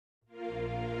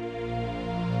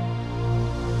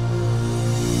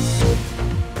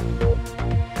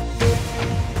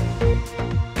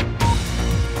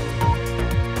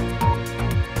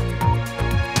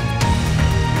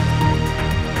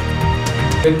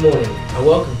Good morning and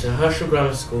welcome to Herschel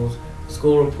Grammar School's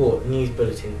School Report News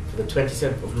Bulletin for the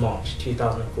 27th of March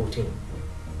 2014.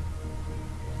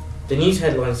 The news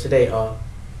headlines today are: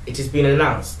 it has been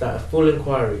announced that a full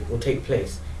inquiry will take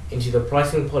place into the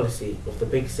pricing policy of the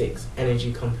Big Six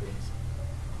energy companies.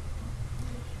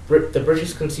 The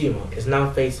British consumer is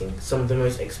now facing some of the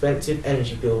most expensive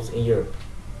energy bills in Europe.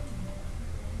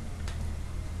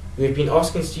 We have been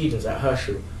asking students at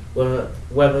Herschel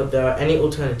whether there are any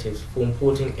alternatives for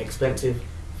importing expensive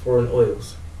foreign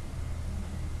oils.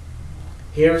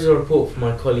 Here is a report from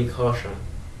my colleague Herschel.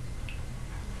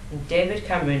 David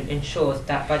Cameron ensures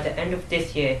that by the end of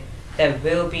this year there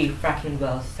will be fracking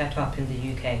wells set up in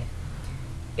the UK.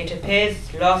 It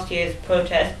appears last year's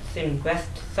protests in West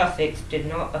Sussex did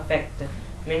not affect the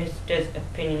minister's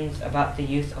opinions about the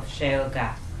use of shale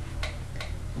gas.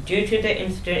 Due to the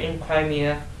incident in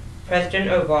Crimea, President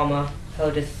Obama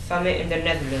held a summit in the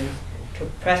Netherlands to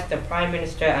press the Prime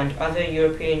Minister and other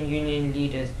European Union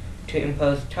leaders to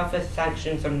impose tougher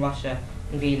sanctions on Russia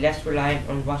and be less reliant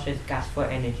on Russia's gas for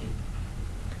energy.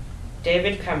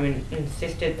 David Cameron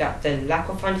insisted that the lack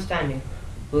of understanding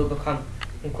will become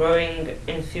growing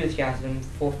enthusiasm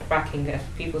for fracking as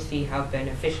people see how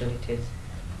beneficial it is.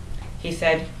 He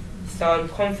said, "So I'm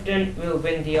confident we'll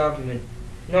win the argument,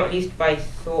 not least by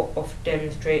sort of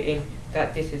demonstrating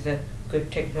that this is a good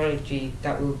technology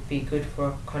that will be good for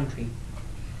our country."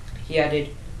 He added,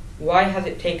 "Why has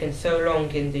it taken so long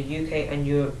in the UK and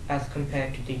Europe as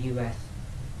compared to the US?"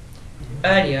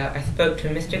 Earlier, I spoke to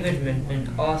Mr. Goodman and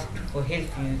asked for his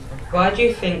views on why do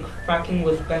you think fracking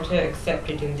was better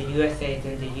accepted in the USA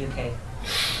than the UK?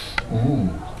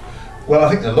 Well, I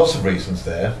think there are lots of reasons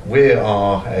there. We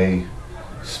are a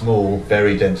small,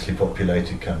 very densely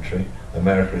populated country.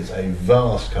 America is a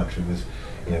vast country with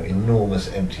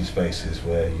enormous empty spaces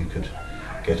where you could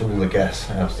get all the gas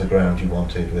out of the ground you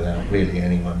wanted without really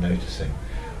anyone noticing.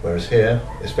 Whereas here,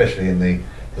 especially in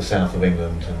the south of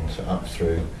England and up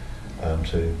through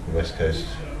to the west coast,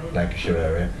 Lancashire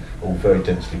area, all very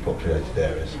densely populated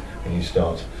areas. When you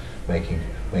start making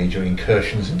major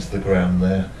incursions into the ground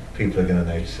there, people are going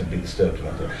to notice and be disturbed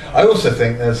about it. I also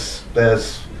think there's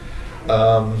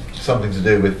something to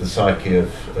do with the psyche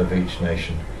of each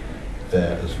nation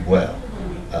there as well.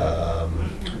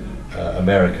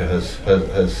 America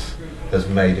has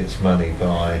made its money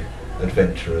by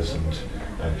adventurers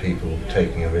and people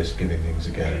taking a risk, giving things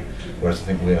a go, whereas I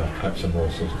think we are perhaps a more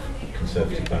sort of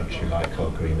conservative bunch who like our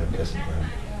green and pleasant land.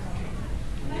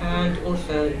 And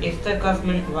also, is the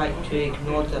government right to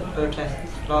ignore the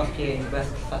protests last year in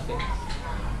West Sussex?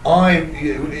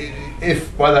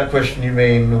 If by that question you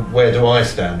mean where do I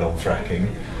stand on fracking,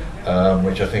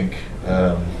 which I think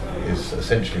is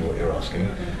essentially what you're asking,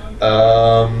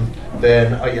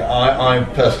 then I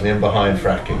personally am behind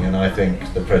fracking, and I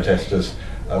think the protesters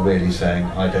are really saying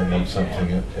I don't want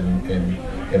something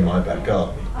in my back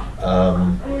garden.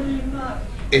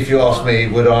 If you ask me,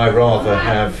 would I rather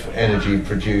have energy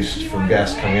produced from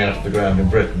gas coming out of the ground in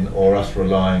Britain or us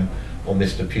relying on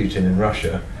Mr. Putin in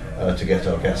Russia to get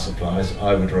our gas supplies,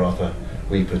 I would rather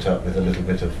we put up with a little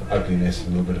bit of ugliness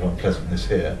and a little bit of unpleasantness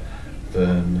here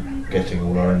than getting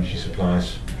all our energy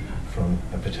supplies from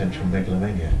a potential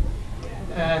megalomaniac.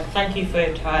 Thank you for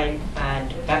your time,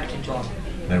 and back to John.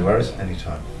 No worries,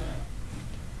 anytime.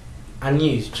 And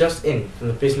news just in from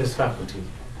the business faculty.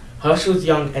 Herschel's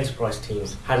Young Enterprise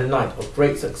teams had a night of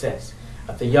great success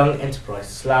at the Young Enterprise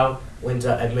Slough,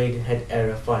 Windsor and Maidenhead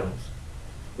area finals.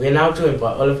 We are now joined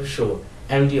by Oliver Shaw,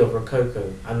 MD of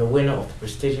Rococo and the winner of the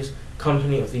prestigious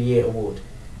Company of the Year award.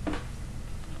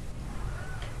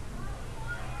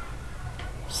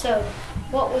 So,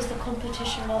 what was the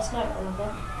competition last night,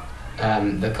 Oliver?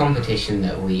 The competition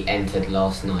that we entered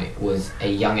last night was a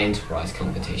Young Enterprise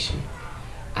competition.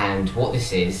 And what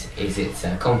this is it's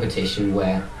a competition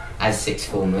where, as sixth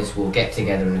formers, we'll get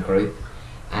together in a group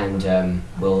and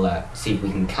we'll see if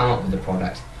we can come up with a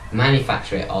product,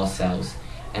 manufacture it ourselves,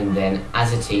 and then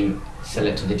as a team sell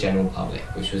it to the general public,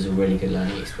 which was a really good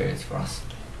learning experience for us.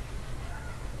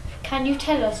 Can you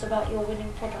tell us about your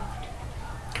winning product?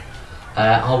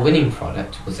 Our winning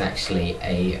product was actually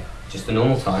just a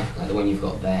normal tie, like the one you've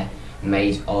got there,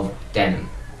 made of denim.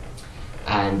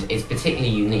 And it's particularly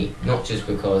unique, not just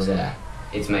because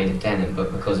it's made of denim,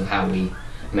 but because of how we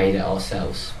made it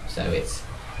ourselves. So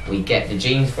we get the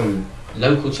jeans from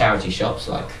local charity shops,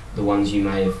 like the ones you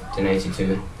may have donated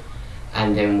to,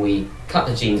 and then we cut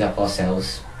the jeans up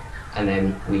ourselves, and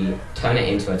then we turn it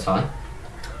into a tie,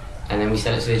 and then we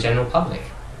sell it to the general public.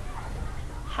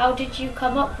 How did you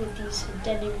come up with these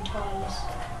denim ties?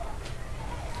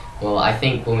 Well, I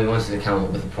think when we wanted to come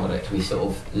up with a product, we sort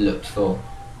of looked for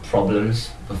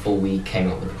problems before we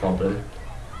came up with the problem,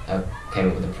 came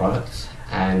up with the product.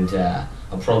 And a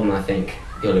problem, I think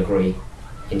you'll agree,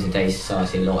 in today's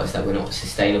society a lot is that we're not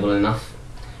sustainable enough,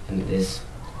 and this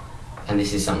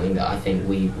is something that I think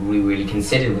we really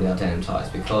considered with our denim ties,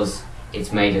 because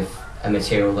it's made of a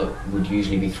material that would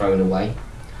usually be thrown away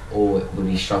or would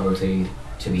be struggled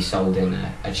to be sold in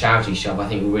a charity shop. I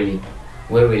think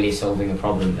we're really solving a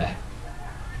problem there.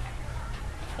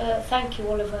 Thank you,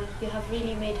 Oliver. You have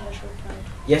really made Herschel proud.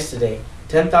 Yesterday,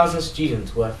 10,000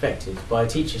 students were affected by a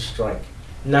teachers' strike,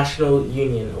 National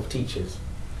Union of Teachers.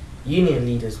 Union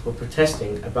leaders were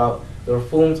protesting about the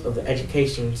reforms of the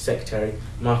Education Secretary,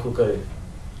 Michael Gove.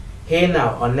 Here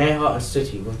now are Neha and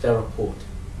Stuti with their report.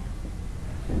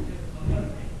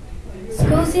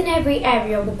 Schools in every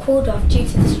area were called off due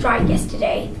to the strike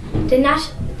yesterday.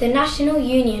 The National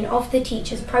Union of the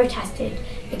Teachers protested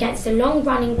against a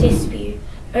long-running dispute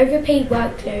over paid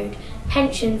workload,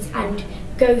 pensions and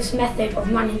Gove's method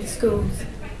of running the schools.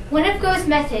 One of Gove's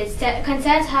methods that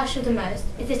concerns Herschel the most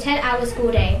is the 10-hour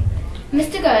school day.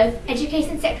 Mr. Gove,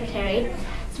 Education Secretary,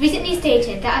 recently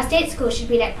stated that our state schools should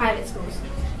be like private schools.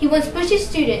 He wants British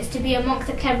students to be amongst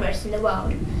the cleverest in the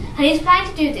world, and he is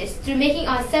planning to do this through making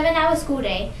our 7-hour school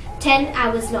day 10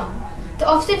 hours long. The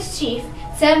Ofsted chief,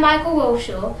 Sir Michael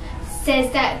Walshaw,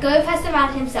 says that Gove has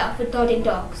surrounded himself with nodding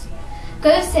dogs.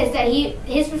 Gove says that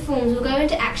his reforms will go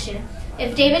into action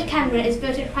if David Cameron is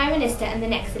voted Prime Minister in the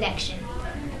next election.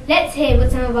 Let's hear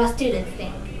what some of our students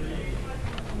think.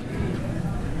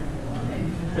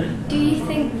 Do you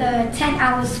think the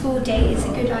 10-hour school day is a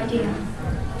good idea?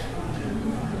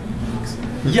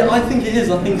 Yeah, I think it is.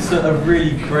 I think it's a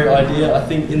really great idea. I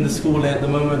think in the school at the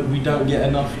moment we don't get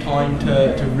enough time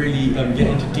to really get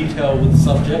into detail with the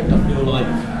subject. I feel like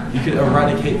you could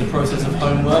eradicate the process of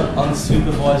homework.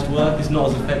 Unsupervised work is not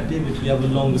as effective. If we have a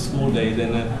longer school day,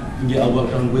 then we can get our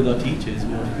work done with our teachers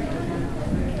more.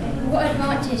 What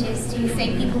advantages do you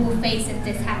think people will face if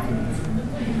this happens?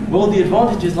 Well, the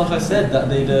advantage is, like I said, that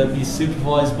they'd be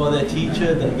supervised by their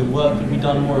teacher, that the work would be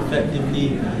done more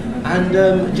effectively, and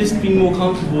just being more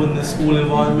comfortable in the school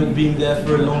environment, being there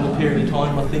for a longer period of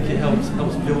time. I think it helps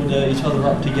build each other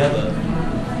up together.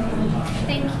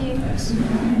 Thank you.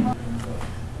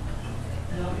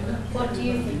 What do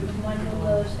you think of Michael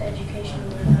Gove's educational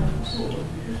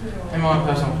reforms? In my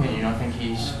personal opinion, I think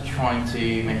he's trying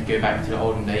to make it go back to the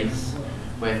olden days,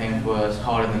 where things were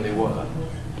harder than they were.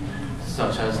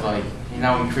 Such as, like, he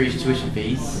now increased tuition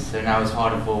fees, so now it's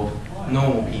harder for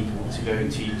normal people to go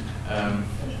into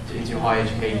higher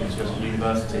education, such as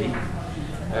university.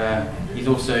 He's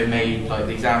also made, like,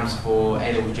 the exams for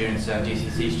A-level students and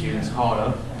GCSE students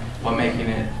harder by making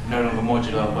it no longer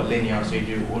modular but linear, so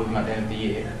you do all of them at the end of the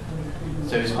year.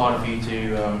 So it's harder for you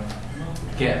to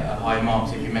get high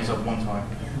marks if you mess up one time.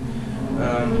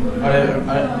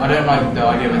 I don't like the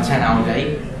idea of a 10-hour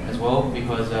day as well,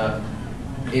 because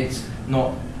it's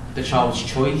not the child's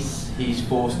choice. He's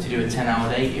forced to do a 10-hour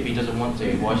day. If he doesn't want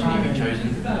to, why should he be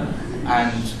chosen?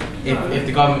 And if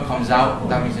the government comes out,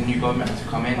 that means a new government has to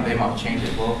come in. They might change it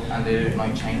as well, and they don't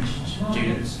like change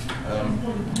students.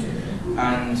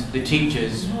 And the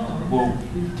teachers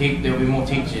there'll be more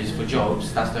teachers for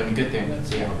jobs. That's the only good thing we can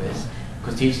see out of this,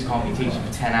 because teachers can't be teaching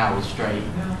for 10 hours straight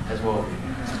as well.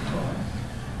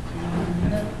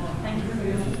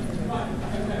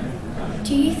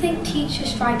 Do you think teacher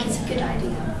strike is a good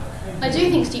idea? I do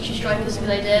think teacher strike is a good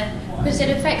idea, because it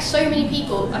affects so many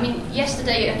people. I mean,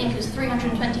 yesterday I think it was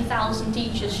 320,000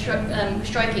 teachers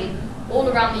striking all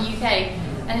around the UK,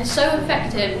 and it's so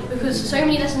effective because so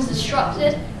many lessons are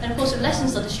disrupted, and of course if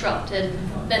lessons are disrupted,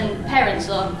 then parents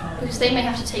are, because they may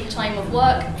have to take time off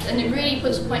work, and it really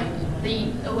puts the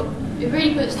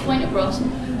point across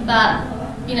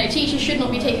that, you know, teachers should not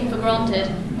be taken for granted.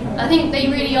 I think they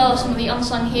really are some of the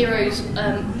unsung heroes in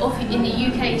the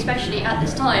UK, especially at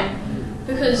this time,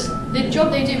 because the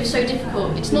job they do is so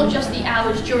difficult. It's not just the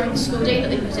hours during the school day that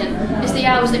they put in, it's the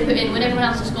hours they put in when everyone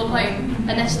else has gone home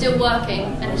and they're still working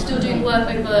and they're still doing work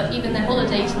over even their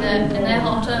holidays and their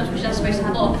half terms, which they're supposed to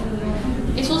have off.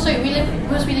 It's also,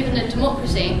 because we live in a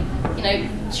democracy, you know,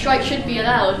 strike should be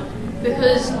allowed,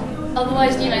 because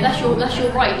otherwise, you know, that's your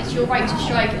right. It's your right to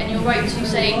strike and your right to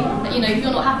say that, you know, if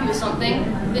you're not happy with something,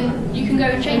 then you can go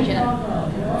and change it.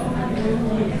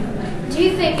 Do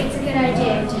you think it's a good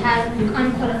idea to have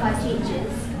unqualified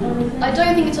teachers? I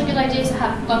don't think it's a good idea to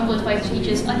have unqualified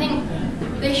teachers. I think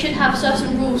they should have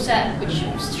certain rules set which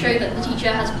show that the teacher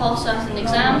has passed certain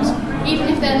exams, even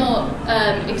if they're not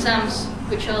exams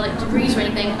which are like degrees or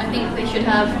anything. I think they should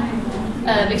have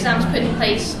exams put in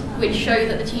place which show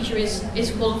that the teacher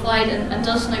is qualified and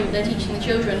does know what they're teaching the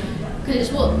children. because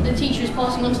it's what the teacher is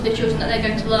passing on to the children that they're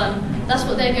going to learn. That's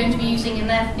what they're going to be using in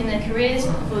their careers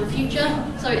for the future.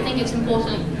 So I think it's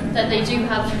important that they do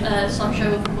have some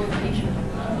show of qualification.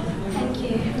 Thank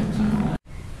you.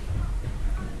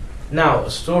 Now,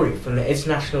 a story from the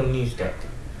international news desk,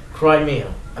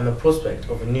 Crimea and the prospect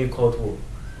of a new Cold War.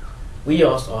 We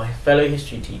asked our fellow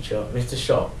history teacher, Mr.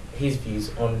 Sharp, his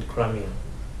views on Crimea.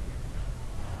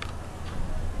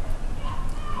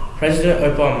 President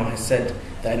Obama has said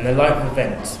that in the light of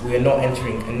events, we are not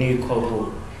entering a new Cold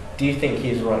War. Do you think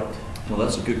he is right? Well,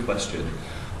 that's a good question.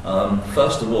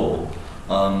 First of all,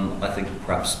 I think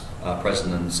perhaps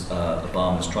President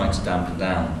Obama is trying to dampen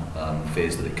down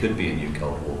fears that it could be a new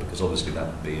Cold War, because obviously that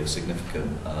would be a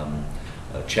significant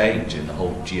change in the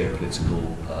whole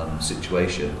geopolitical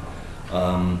situation.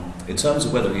 In terms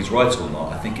of whether he's right or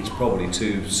not, I think it's probably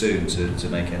too soon to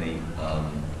make any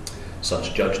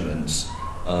such judgments,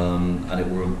 and it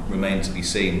will remain to be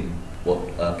seen what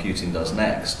Putin does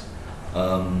next.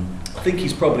 I think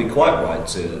he's probably quite right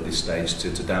at this stage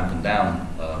to dampen down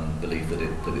belief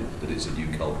that it's a new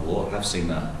Cold War. I have seen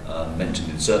that mentioned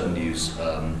in certain news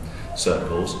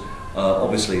circles.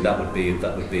 Obviously, that would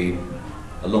be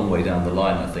a long way down the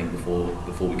line, I think,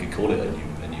 before we could call it a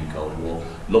new Cold War.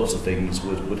 Lots of things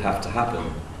would have to happen.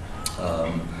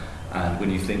 And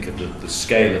when you think of the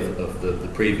scale of the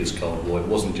previous Cold War, it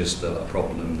wasn't just a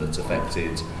problem that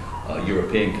affected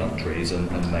European countries and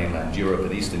mainland Europe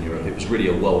and Eastern Europe. It was really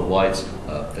a worldwide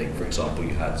thing. For example,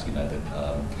 you had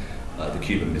the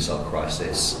Cuban Missile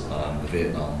Crisis, the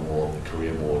Vietnam War, the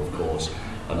Korean War, of course,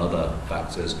 and other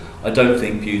factors. I don't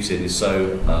think Putin is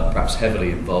so perhaps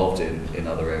heavily involved in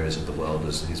other areas of the world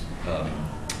as his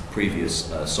previous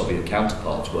Soviet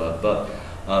counterparts were, but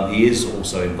he is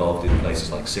also involved in places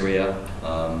like Syria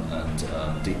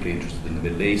and deeply interested in the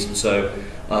Middle East. So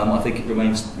I think it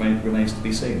remains to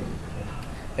be seen.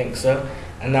 Thanks, sir.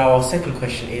 And now our second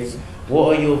question is,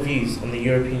 what are your views on the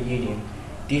European Union?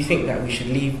 Do you think that we should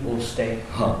leave or stay?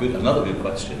 Good. Another good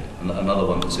question. Another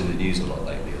one that's in the news a lot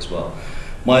lately as well.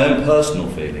 My own personal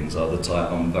feelings are that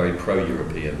I'm very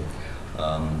pro-European.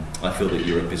 I feel that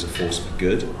Europe is a force for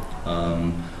good.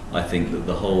 I think that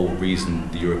the whole reason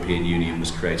the European Union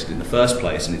was created in the first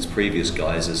place, in its previous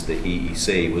guise as the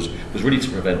EEC, was really to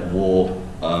prevent war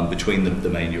between the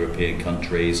main European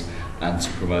countries and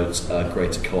to promote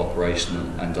greater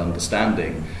cooperation and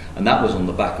understanding. And that was on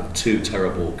the back of two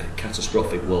terrible,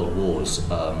 catastrophic world wars,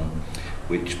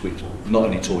 which not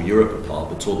only tore Europe apart,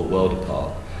 but tore the world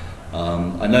apart.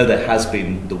 I know there has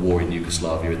been the war in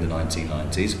Yugoslavia in the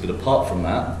 1990s, but apart from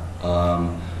that,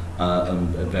 and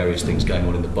various things going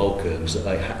on in the Balkans,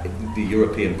 the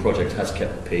European project has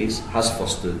kept the peace, has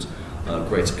fostered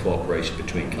greater cooperation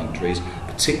between countries,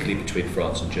 particularly between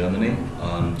France and Germany,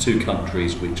 two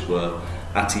countries which were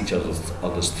at each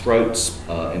other's throats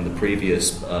in the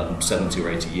previous 70 or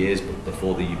 80 years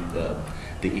before the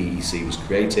EEC was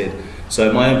created.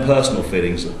 So my own personal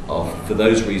feelings are, for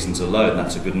those reasons alone,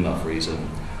 that's a good enough reason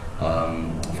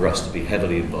for us to be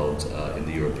heavily involved in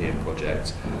the European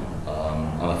project.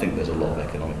 And I think there's a lot of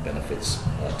economic benefits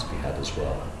to be had as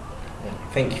well. Yeah.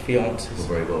 Thank you for your answers. You're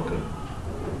very welcome.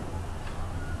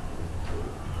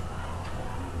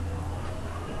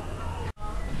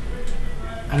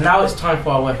 And now it's time for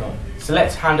our weather. So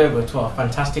let's hand over to our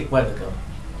fantastic weather girl.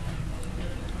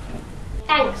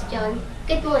 Thanks, John.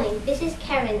 Good morning. This is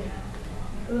Karen,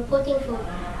 reporting from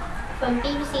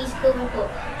BBC School Report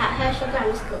at Herschel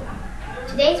Grammar School.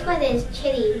 Today's weather is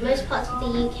chilly in most parts of the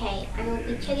UK and will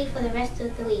be chilly for the rest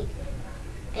of the week.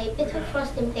 A bit of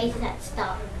frost in places at the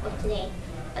start of today,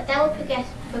 but that will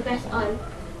progress on.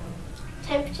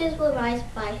 Temperatures will rise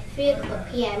by 3 o'clock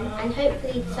PM and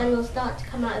hopefully the sun will start to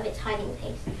come out of its hiding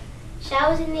place.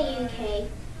 Showers in the UK,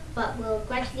 but will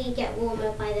gradually get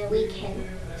warmer by the weekend.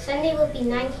 Sunday will be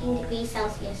 19 degrees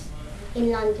Celsius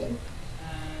in London.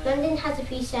 London has a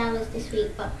few showers this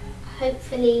week, but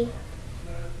hopefully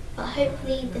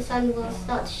the sun will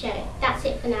start to show. That's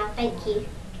it for now, thank you.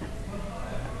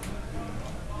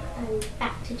 And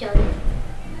back to John.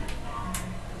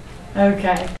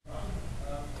 Okay.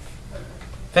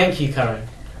 Thank you, Karen.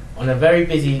 On a very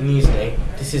busy news day,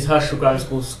 this is Herschel Grammar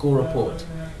School's school report.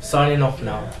 Signing off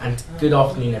now, and good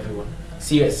afternoon everyone.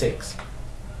 See you at 6.